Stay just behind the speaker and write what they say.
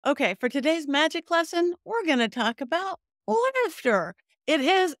Okay, for today's magic lesson, we're going to talk about laughter. It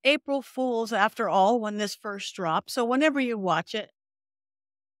is April Fool's after all when this first drops. So whenever you watch it,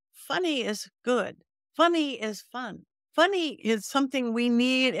 funny is good. Funny is fun. Funny is something we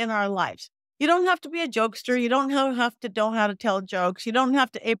need in our lives. You don't have to be a jokester. You don't have to know how to tell jokes. You don't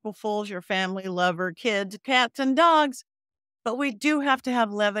have to April Fool's your family, lover, kids, cats, and dogs. But we do have to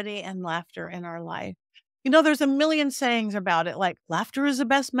have levity and laughter in our life. There's a million sayings about it, like laughter is the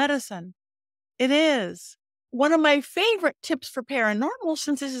best medicine. It is. One of my favorite tips for paranormal,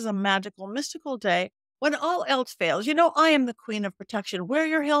 since this is a magical, mystical day, when all else fails, I am the queen of protection. Wear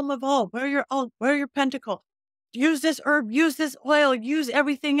your helm of hope, wear your pentacle. Use this herb, use this oil, use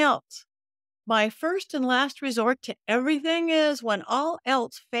everything else. My first and last resort to everything is when all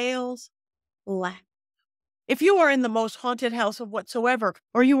else fails, laugh. If you are in the most haunted house of whatsoever,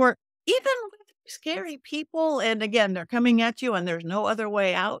 or you are even with scary people, and again, they're coming at you and there's no other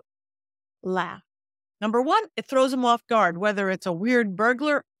way out, laugh. Number one, it throws them off guard, whether it's a weird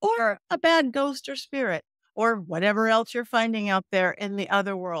burglar or a bad ghost or spirit or whatever else you're finding out there in the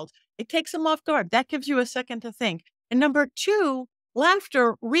other world. It takes them off guard. That gives you a second to think. And number two,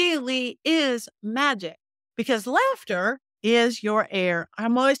 laughter really is magic because laughter is your air.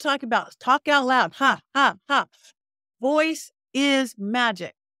 I'm always talking about talk out loud. Ha, ha, ha. Voice is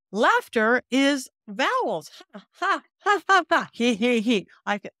magic. Laughter is vowels. Ha, ha, ha, ha, ha. He, he.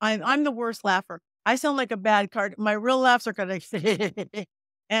 I'm the worst laugher. I sound like a bad card. My real laughs are kind of,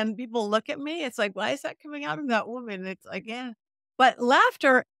 and people look at me. It's like, why is that coming out of that woman? It's like, yeah. But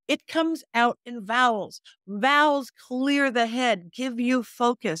laughter, it comes out in vowels. Vowels clear the head, give you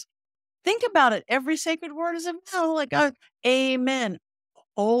focus. Think about it. Every sacred word is a vowel, like amen,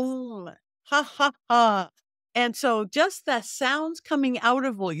 om, ha, ha, ha. And so just the sounds coming out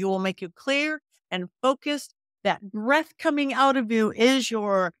of you will make you clear and focused. That breath coming out of you is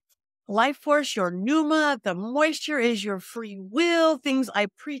your life force, your pneuma. The moisture is your free will, things I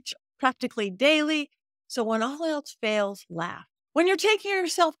preach practically daily. So when all else fails, laugh. When you're taking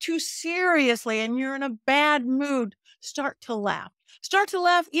yourself too seriously and you're in a bad mood, start to laugh. Start to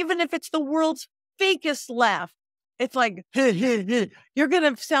laugh, even if it's the world's fakest laugh. It's like, you're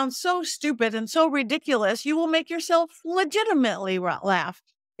going to sound so stupid and so ridiculous, you will make yourself legitimately laugh.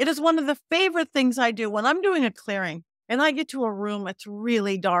 It is one of the favorite things I do when I'm doing a clearing and I get to a room that's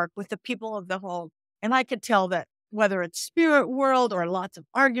really dark with the people of the home. And I could tell that whether it's spirit world or lots of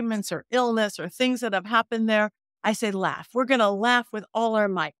arguments or illness or things that have happened there, I say, laugh. We're going to laugh with all our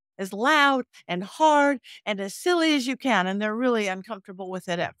might, as loud and hard and as silly as you can. And they're really uncomfortable with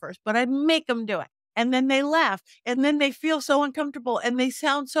it at first, but I make them do it. And then they laugh and then they feel so uncomfortable and they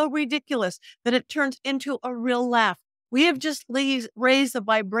sound so ridiculous that it turns into a real laugh. We have just raised the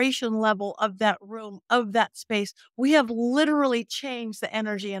vibration level of that room, of that space. We have literally changed the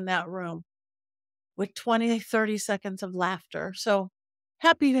energy in that room with 20, 30 seconds of laughter. So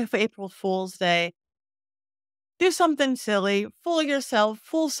happy April Fool's Day. Do something silly, fool yourself,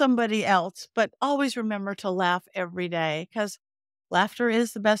 fool somebody else, but always remember to laugh every day because laughter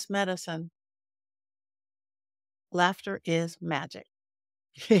is the best medicine. Laughter is magic.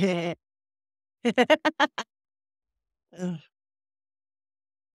 Ugh.